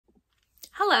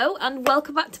Hello and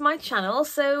welcome back to my channel.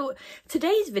 So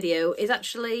today's video is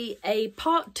actually a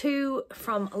part 2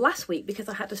 from last week because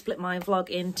I had to split my vlog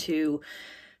into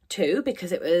 2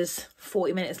 because it was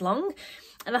 40 minutes long,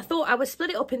 and I thought I would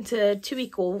split it up into 2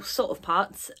 equal sort of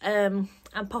parts and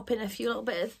pop in a few little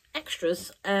bit of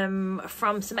extras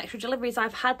from some extra deliveries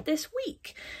I've had this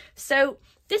week. So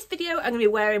this video I'm going to be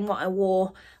wearing what I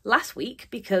wore last week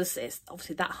because it's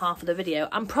obviously that half of the video.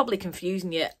 I'm probably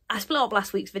confusing you. I split up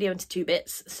last week's video into 2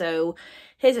 bits, so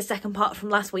here's a second part from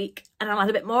last week and I'll add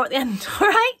a bit more at the end,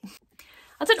 alright?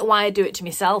 I don't know why I do it to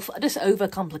myself. I just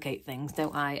overcomplicate things,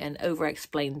 don't I? And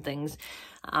over-explain things.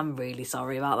 I'm really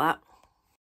sorry about that.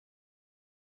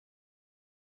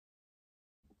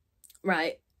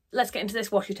 Right, let's get into this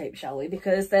washi tape, shall we?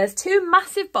 Because there's 2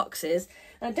 massive boxes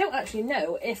and I don't actually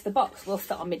know if the box will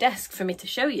fit on my desk for me to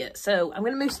show you. So I'm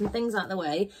going to move some things out of the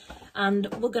way and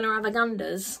we're going to have a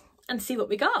ganders and see what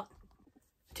we got.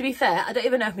 To be fair, I don't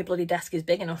even know if my bloody desk is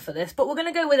big enough for this, but we're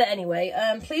going to go with it anyway.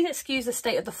 Please excuse the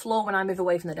state of the floor when I move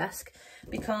away from the desk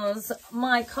because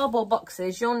my cardboard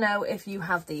boxes, you'll know if you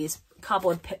have these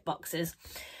cardboard pit boxes.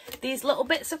 These little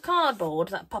bits of cardboard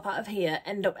that pop out of here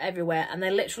end up everywhere and they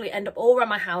literally end up all around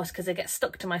my house because they get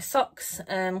stuck to my socks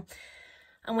and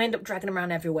we end up dragging them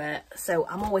around everywhere. So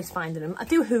I'm always finding them. I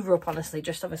do hoover up, honestly,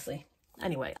 just obviously.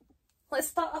 Anyway, let's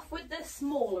start off with the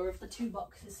smaller of the 2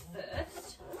 boxes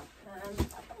first.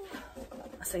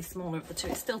 I say smaller of the 2,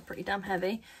 it's still pretty damn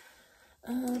heavy.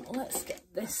 Let's get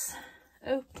this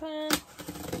open.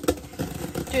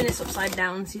 Doing this upside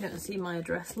down so you don't see my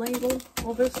address label,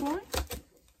 obviously.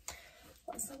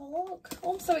 Let's have a look.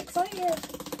 Oh, I'm so excited.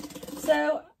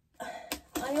 So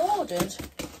I ordered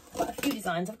quite a few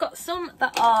designs. I've got some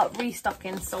that are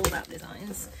restocking sold out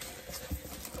designs.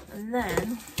 And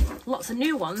then lots of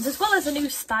new ones, as well as a new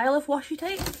style of washi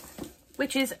tape,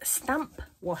 which is stamp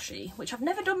washi, which I've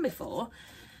never done before.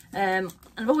 And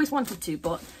I've always wanted to,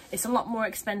 but it's a lot more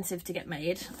expensive to get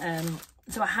made.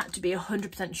 So I had to be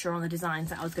 100% sure on the designs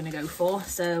that I was going to go for.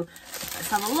 So let's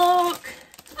have a look.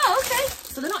 Oh, okay.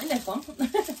 So they're not in this one.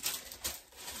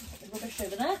 Rubbish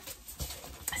over there.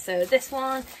 So this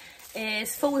one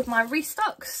is full with my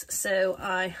restocks. So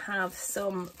I have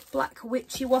some black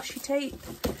witchy washi tape.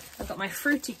 I've got my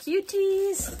fruity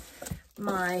cuties,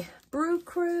 my brew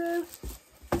crew,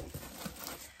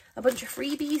 a bunch of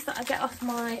freebies that I get off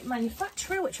my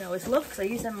manufacturer, which I always love because I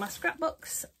use them in my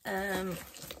scrapbooks.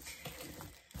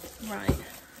 Right,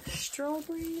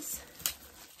 strawberries,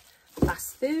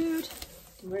 fast food.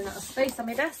 I'm running out of space on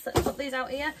my desk. Let's put these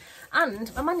out here.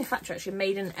 And my manufacturer actually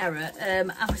made an error.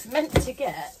 I was meant to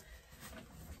get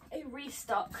a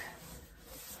restock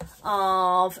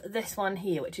of this one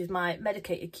here, which is my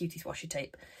medicated cuties washi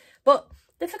tape, but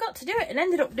they forgot to do it and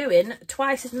ended up doing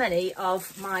twice as many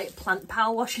of my Plant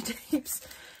Pal washi tapes.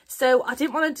 So I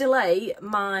didn't want to delay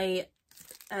my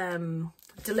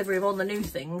delivery of all the new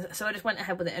things, so I just went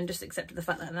ahead with it and just accepted the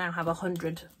fact that I now have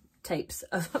 100 tapes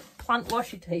of plant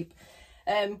washi tape.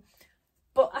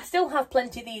 But I still have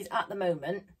plenty of these at the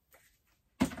moment.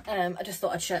 I just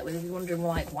thought I'd share it with you if you're wondering,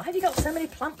 like, why have you got so many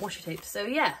plant washi tapes? So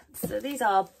yeah, so these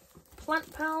are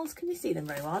Plant Pals. Can you see them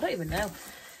very well? I don't even know.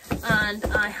 And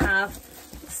I have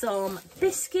some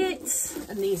biscuits,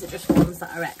 and these are just ones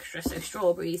that are extra, so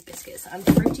strawberries, biscuits and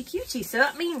fruity cuties. So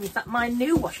that means that my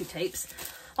new washi tapes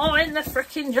are in the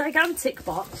freaking gigantic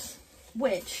box,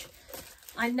 which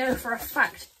I know for a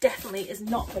fact definitely is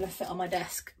not going to fit on my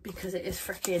desk because it is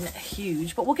freaking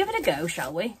huge. But we'll give it a go,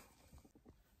 shall we?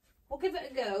 We'll give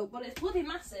it a go, but it's bloody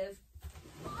massive.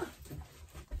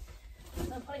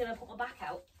 I'm probably going to put my back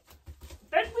out.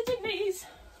 Bend with your knees,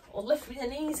 or lift with your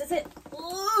knees, is it?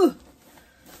 Ooh.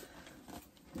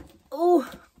 Oh,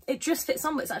 it just fits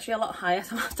on, but it's actually a lot higher,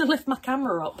 so I have to lift my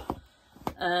camera up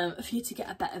for you to get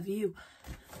a better view.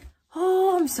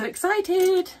 Oh, I'm so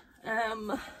excited.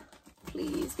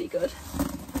 Please be good.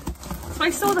 So I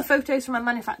saw the photos from my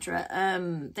manufacturer.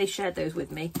 They shared those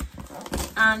with me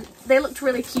and they looked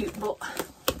really cute, but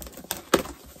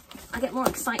I get more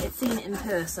excited seeing it in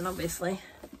person, obviously.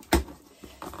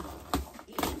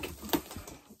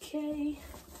 Okay.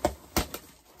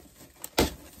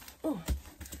 Oh,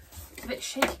 it's a bit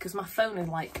shaky because my phone is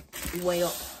like way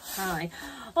up high.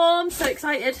 Oh, I'm so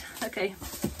excited. Okay,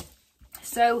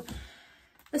 so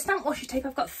the stamp washi tape,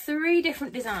 I've got 3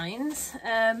 different designs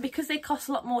because they cost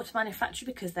a lot more to manufacture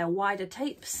because they're wider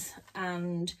tapes,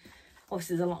 and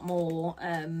obviously there's a lot more,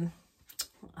 I don't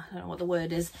know what the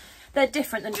word is. They're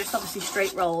different than just obviously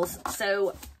straight rolls.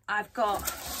 So I've got,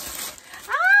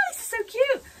 this is so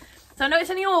cute. So I know it's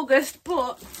only August,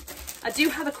 but I do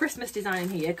have a Christmas design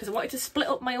here because I wanted to split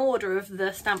up my order of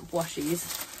the stamp washies.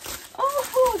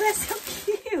 Oh, they're so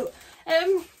cute.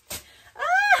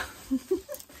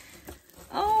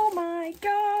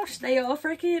 They are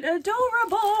freaking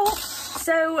adorable.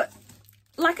 So,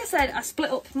 like I said, I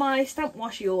split up my stamp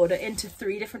washi order into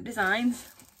 3 different designs.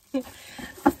 The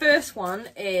first one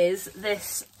is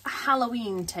this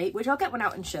Halloween tape, which I'll get one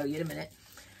out and show you in a minute.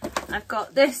 I've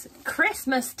got this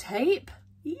Christmas tape,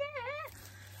 yeah,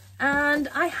 and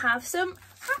I have some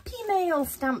Happy Mail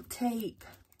stamp tape.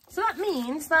 So that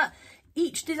means that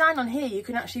each design on here you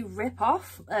can actually rip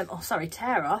off,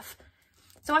 tear off.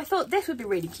 So I thought this would be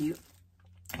really cute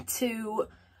to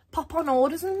pop on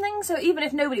orders and things. So even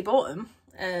if nobody bought them,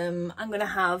 I'm going to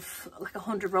have like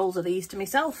 100 rolls of these to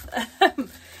myself.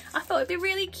 I thought it'd be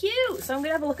really cute. So I'm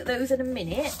going to have a look at those in a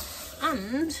minute.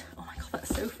 And, oh my God,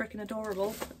 that's so freaking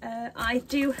adorable. I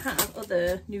do have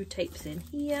other new tapes in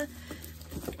here.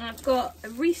 I've got a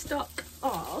restock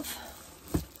of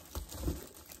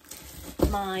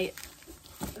my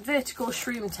vertical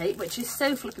shroom tape, which is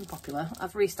so flipping popular.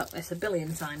 I've restocked this a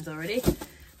billion times already.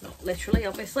 Not literally,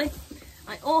 obviously.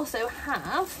 I also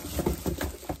have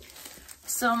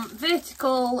some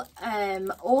vertical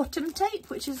autumn tape,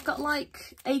 which has got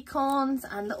like acorns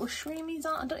and little shroomies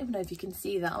on. I don't even know if you can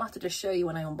see that. I'll have to just show you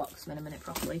when I unbox them in a minute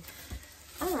properly.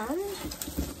 And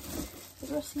is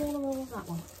there a smaller roll of that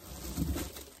one?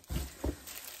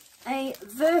 A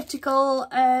vertical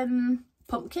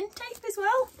pumpkin tape as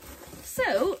well.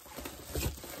 So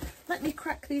let me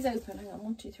crack these open. Hang on,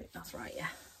 1, 2, 3. That's right, yeah.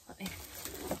 Let me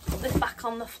put this back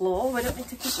on the floor. We don't need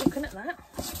to keep looking at that.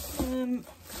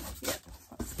 Yeah,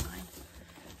 that's fine.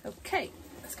 Okay,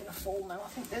 it's gonna fall now. I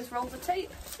think there's rolls of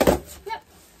tape. Yep.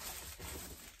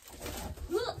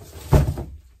 Look.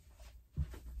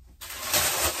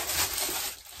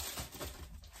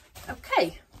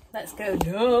 Okay, let's go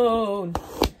down.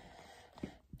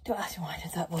 Don't ask me why I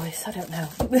did that voice, I don't know.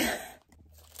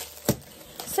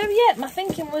 So yeah, my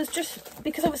thinking was just,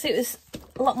 because obviously it was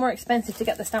a lot more expensive to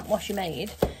get the stamp washi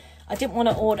made, I didn't want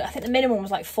to order, I think the minimum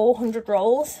was like 400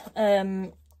 rolls,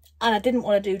 and I didn't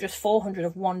want to do just 400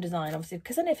 of one design, obviously,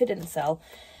 because then if it didn't sell,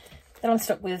 then I'm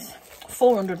stuck with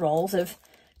 400 rolls of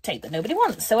tape that nobody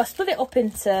wants. So I split it up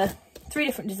into 3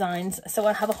 different designs. So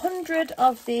I have 100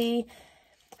 of the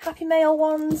Happy Mail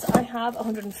ones, I have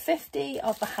 150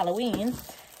 of the Halloween,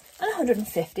 and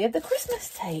 150 of the Christmas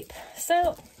tape.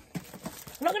 So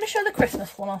I'm not going to show the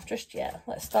Christmas one off just yet.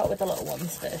 Let's start with the little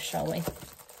ones first, shall we?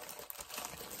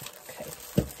 Okay.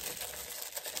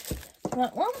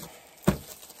 That one.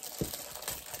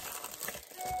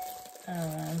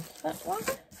 And that one.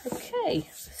 Okay,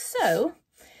 so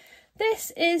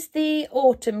this is the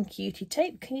Autumn Cutie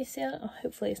tape. Can you see it? Oh,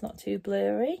 hopefully it's not too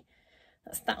blurry.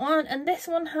 That's that one. And this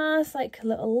one has like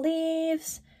little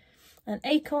leaves and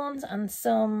acorns and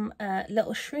some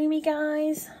little shroomy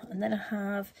guys. And then I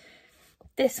have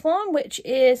this one, which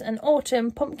is an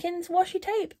Autumn Pumpkins washi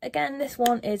tape. Again, this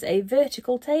one is a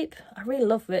vertical tape. I really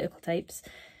love vertical tapes.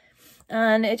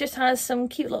 And it just has some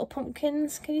cute little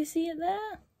pumpkins. Can you see it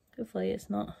there? Hopefully it's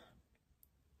not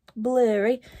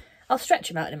blurry. I'll stretch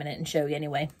them out in a minute and show you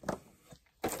anyway.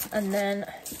 And then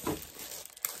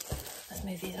let's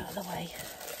move these out of the way.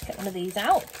 Get one of these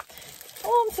out.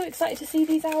 Oh, I'm so excited to see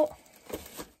these out.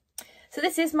 So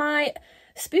this is my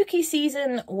Spooky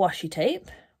Season washi tape.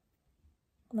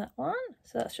 That one.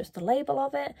 So that's just the label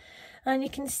of it. And you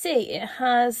can see it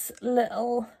has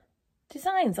little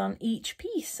designs on each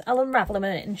piece. I'll unravel them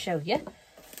in a minute and show you.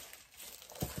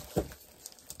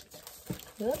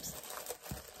 Oops.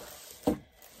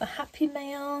 The Happy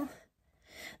Mail.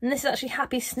 And this is actually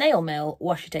Happy Snail Mail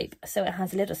washi tape. So it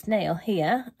has a little snail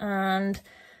here, and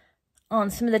on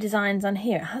some of the designs on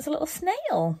here, it has a little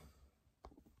snail.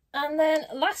 And then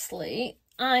lastly,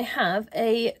 I have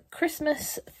a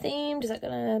Christmas themed, is that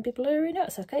going to be blurry? No,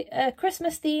 it's okay. A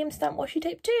Christmas themed stamp washi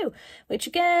tape too, which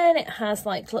again, it has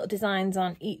like little designs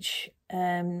on each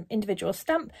individual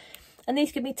stamp. And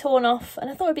these can be torn off, and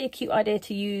I thought it'd be a cute idea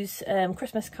to use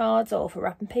Christmas cards or for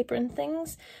wrapping paper and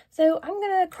things. So I'm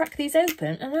going to crack these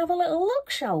open and have a little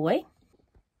look, shall we?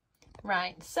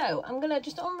 Right, so I'm going to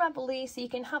just unravel these so you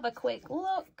can have a quick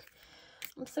look.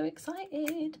 I'm so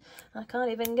excited. I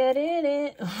can't even get in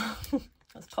it.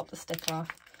 Let's pop the sticker off.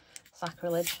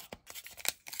 Sacrilege.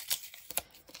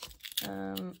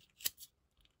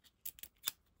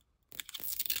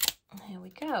 Here we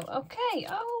go. Okay.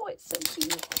 Oh, it's so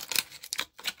cute.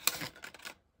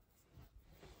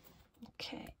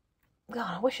 Okay.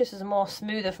 God, I wish this was more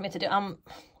smoother for me to do. I'm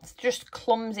just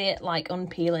clumsy at like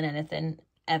unpeeling anything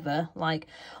ever. Like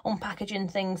unpackaging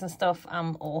things and stuff.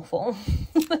 I'm awful.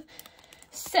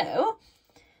 So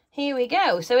here we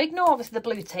go. So ignore obviously the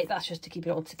blue tape. That's just to keep it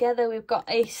all together. We've got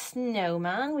a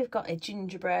snowman. We've got a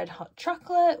gingerbread hot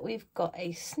chocolate. We've got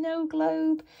a snow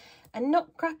globe. a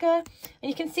nutcracker, and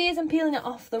you can see as I'm peeling it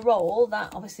off the roll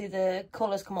that obviously the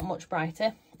colours come up much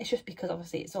brighter. It's just because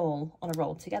obviously it's all on a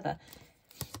roll together.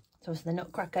 So it's the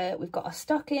nutcracker, we've got a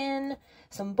stocking,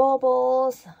 some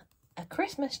baubles, a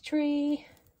Christmas tree,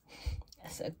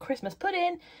 a Christmas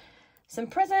pudding, some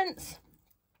presents,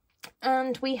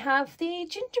 and we have the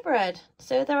gingerbread.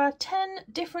 So there are 10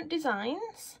 different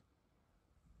designs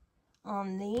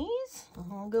on these.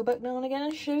 I'll go back down again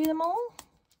and show you them all.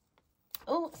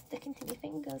 Oh, it's sticking to your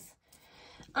fingers.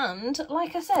 And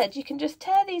like I said, you can just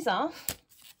tear these off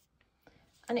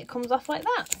and it comes off like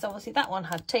that. So obviously that one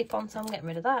had tape on, so I'm getting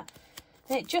rid of that.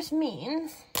 And it just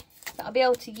means that I'll be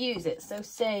able to use it. So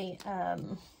say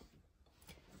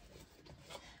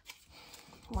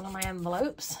one of my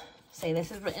envelopes, say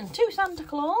this is written to Santa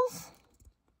Claus,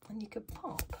 and you could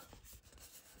pop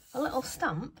a little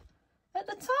stamp at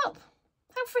the top.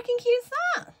 How freaking cute is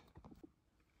that?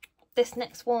 This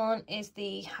next one is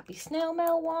the Happy Snail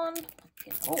Mail one.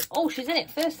 Oh, she's in it.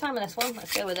 First time in this one.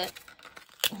 Let's go with it.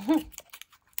 Let's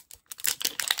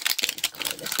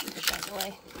this super shite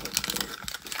away.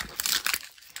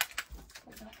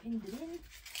 Put that in.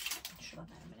 Shut up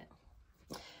in a minute.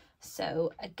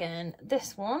 So again,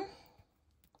 this one.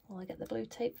 Will I get the blue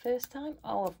tape first time?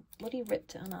 Oh, I've bloody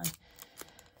ripped it, haven't I?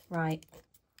 Right.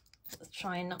 Let's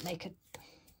try and not make a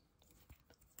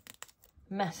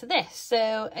mess of this.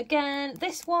 So again,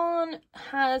 this one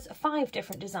has 5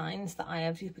 different designs that I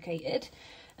have duplicated.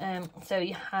 So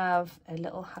you have a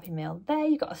little Happy Mail there,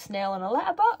 you got a snail and a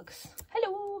letterbox.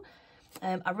 Hello.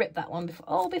 I ripped that one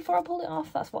before I pulled it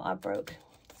off. That's what I broke.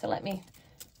 So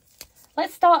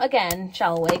let's start again,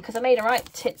 shall we? Because I made a right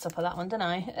tits up of that one, didn't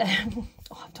I?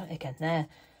 Oh, I've done it again there.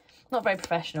 Not very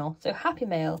professional. So Happy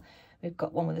Mail, we've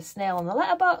got one with a snail on the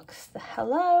letterbox, the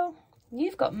hello.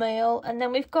 You've got mail, and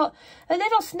then we've got a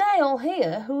little snail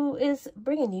here who is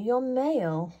bringing you your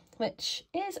mail, which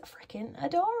is freaking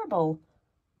adorable.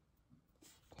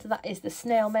 So that is the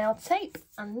snail mail tape.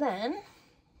 And then,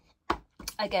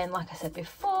 again, like I said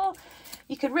before,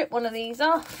 you could rip one of these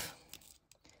off.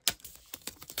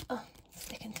 Oh, it's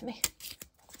sticking to me.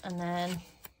 And then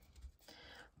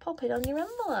pop it on your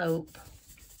envelope.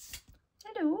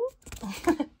 Hello.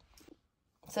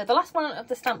 So the last one of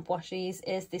the stamp washies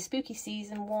is the Spooky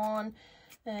Season one.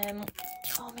 Oh,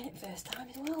 I made it first time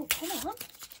as well. Come on.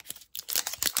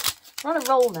 We're on a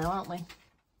roll now, aren't we?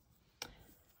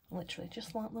 Literally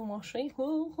just like the washi.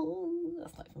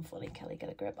 That's not even funny. Kelly,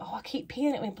 get a grip. Oh, I keep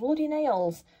peeling it with bloody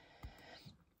nails.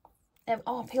 Oh,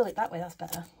 I'll peel it that way. That's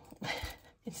better.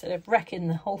 Instead of wrecking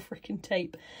the whole freaking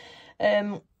tape.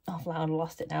 Oh, I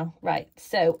lost it now. Right,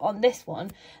 so on this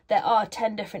one, there are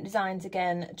 10 different designs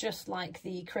again, just like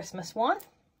the Christmas one.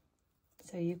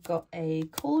 So you've got a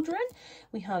cauldron,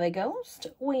 we have a ghost,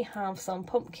 we have some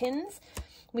pumpkins,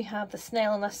 we have the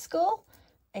snail and a skull,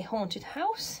 a haunted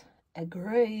house, a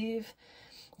grave,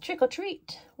 trick or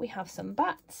treat, we have some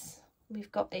bats,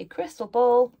 we've got a crystal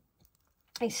ball,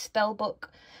 a spell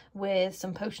book with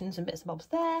some potions and bits and bobs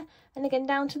there, and again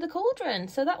down to the cauldron.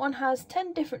 So that one has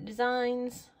 10 different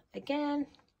designs again,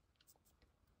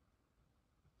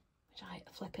 which I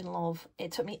flipping love.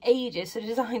 It took me ages to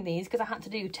design these because I had to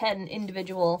do 10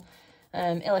 individual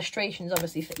illustrations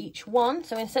obviously for each one.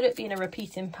 So instead of it being a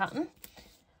repeating pattern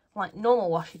like normal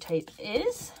washi tape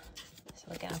is,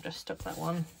 so again I've just stuck that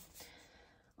one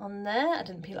on there. I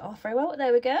didn't peel it off very well, but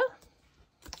there we go.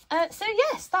 So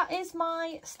yes, that is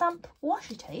my stamp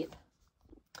washi tape.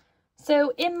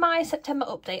 So in my September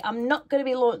update, I'm not going to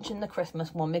be launching the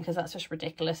Christmas one because that's just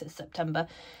ridiculous. It's September.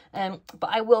 But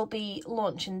I will be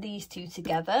launching these two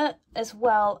together as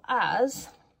well as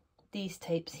these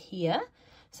tapes here.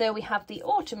 So we have the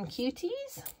Autumn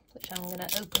Cuties, which I'm going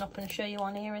to open up and show you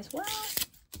on here as well.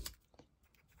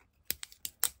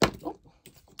 Ooh.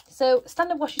 So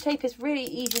standard washi tape is really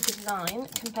easy to design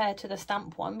compared to the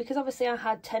stamp one because obviously I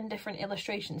had 10 different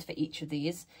illustrations for each of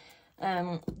these.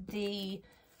 The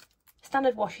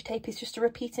standard washi tape is just a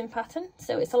repeating pattern,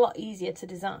 so it's a lot easier to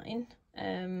design.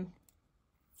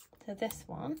 So this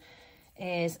one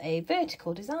is a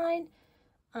vertical design,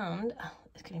 and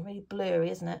it's getting really blurry,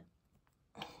 isn't it?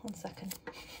 1 second.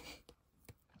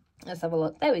 Let's have a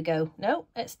look. There we go. No,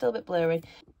 it's still a bit blurry.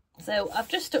 So I've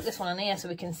just stuck this one on here so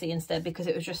we can see instead because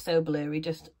it was just so blurry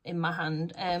just in my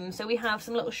hand. So we have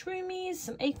some little shroomies,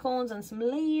 some acorns and some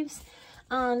leaves,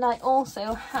 and I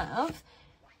also have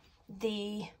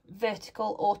the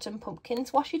vertical autumn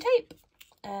pumpkins washi tape.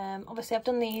 Obviously I've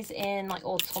done these in like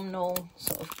autumnal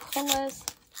sort of colours.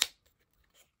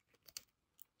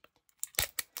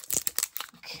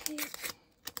 Okay,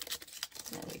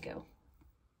 there we go.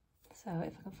 So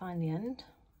if I can find the end.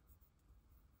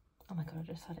 Oh my god,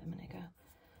 I just had it a minute ago.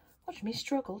 Watch me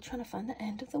struggle trying to find the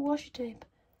end of the washi tape.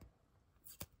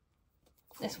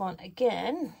 This one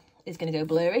again is going to go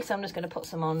blurry, so I'm just going to put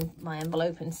some on my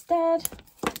envelope instead.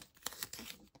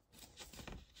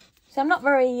 So I'm not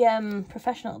very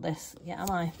professional at this yet,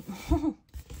 am I?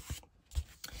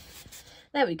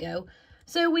 There we go.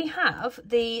 So we have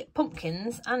the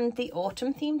pumpkins and the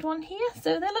autumn themed one here.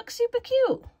 So they look super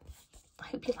cute. I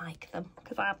hope you like them,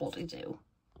 because I bloody do.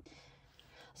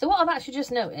 So what I've actually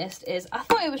just noticed is, I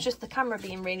thought it was just the camera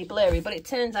being really blurry, but it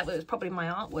turns out it was probably my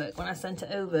artwork when I sent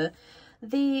it over.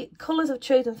 The colours I've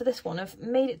chosen for this one have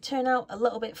made it turn out a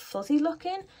little bit fuzzy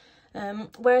looking,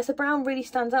 whereas the brown really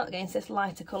stands out against this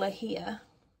lighter colour here.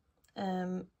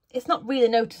 It's not really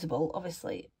noticeable,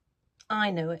 obviously. I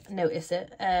notice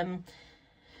it.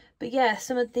 But yeah,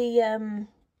 some of the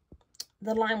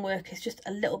line work is just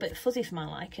a little bit fuzzy for my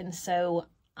liking, so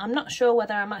I'm not sure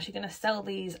whether I'm actually going to sell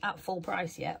these at full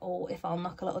price yet, or if I'll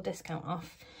knock a little discount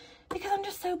off, because I'm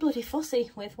just so bloody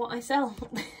fussy with what I sell.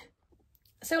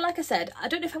 So like I said, I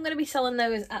don't know if I'm going to be selling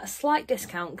those at a slight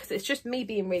discount, because it's just me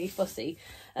being really fussy.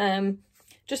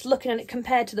 Just looking at it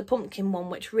compared to the pumpkin one,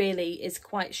 which really is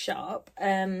quite sharp,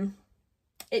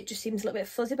 it just seems a little bit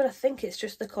fuzzy, but I think it's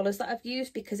just the colours that I've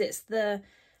used, because it's the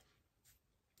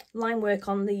line work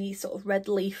on the sort of red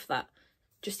leaf that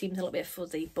just seems a little bit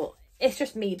fuzzy. But it's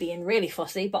just me being really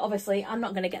fussy. But obviously I'm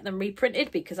not going to get them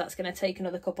reprinted, because that's going to take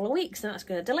another couple of weeks and that's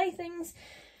going to delay things.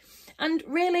 And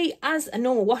really, as a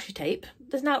normal washi tape,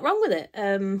 there's nothing wrong with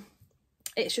it.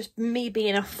 It's just me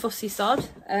being a fussy sod.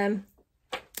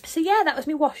 So yeah, that was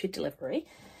my washi delivery,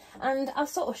 and I've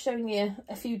sort of shown you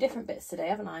a few different bits today,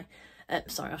 haven't I?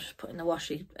 Sorry, I was just putting the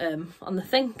washi on the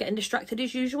thing, getting distracted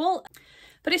as usual.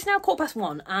 But it's now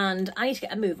 1:15 and I need to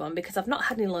get a move on, because I've not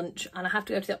had any lunch and I have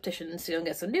to go to the opticians to go and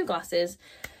get some new glasses,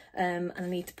 and I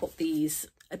need to put these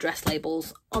address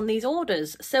labels on these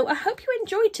orders. So I hope you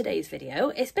enjoyed today's video.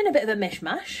 It's been a bit of a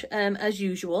mishmash as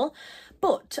usual,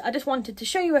 but I just wanted to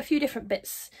show you a few different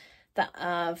bits that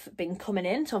have been coming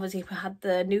in. So obviously we had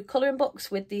the new colouring books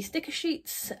with the sticker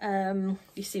sheets.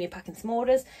 You see me packing some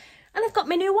orders, and I've got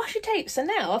my new washi tape. So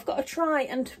now I've got to try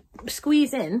and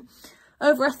squeeze in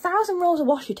over 1,000 rolls of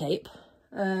washi tape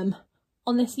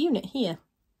on this unit here.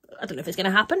 I don't know if it's going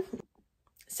to happen.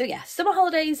 So yeah, summer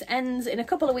holidays ends in a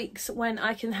couple of weeks, when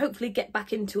I can hopefully get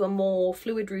back into a more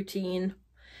fluid routine.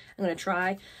 I'm going to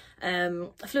try a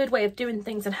fluid way of doing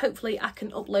things, and hopefully I can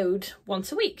upload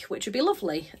once a week, which would be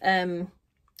lovely. I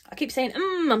keep saying,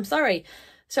 I'm sorry.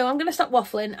 So I'm going to stop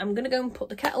waffling. I'm going to go and put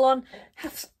the kettle on,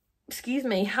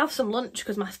 have some lunch,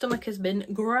 because my stomach has been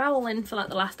growling for like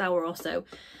the last hour or so.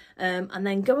 And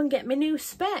then go and get my new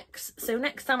specs. So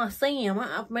next time I see you, I might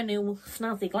have my new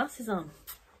snazzy glasses on.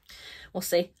 We'll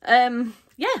see.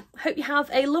 Yeah, hope you have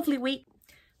a lovely week.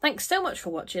 Thanks so much for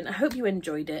watching. I hope you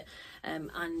enjoyed it.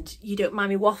 And you don't mind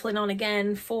me waffling on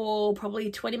again for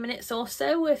probably 20 minutes or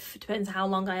so, if it depends how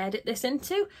long I edit this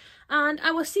into. And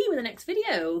I will see you in the next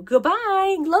video.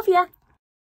 Goodbye. Love ya.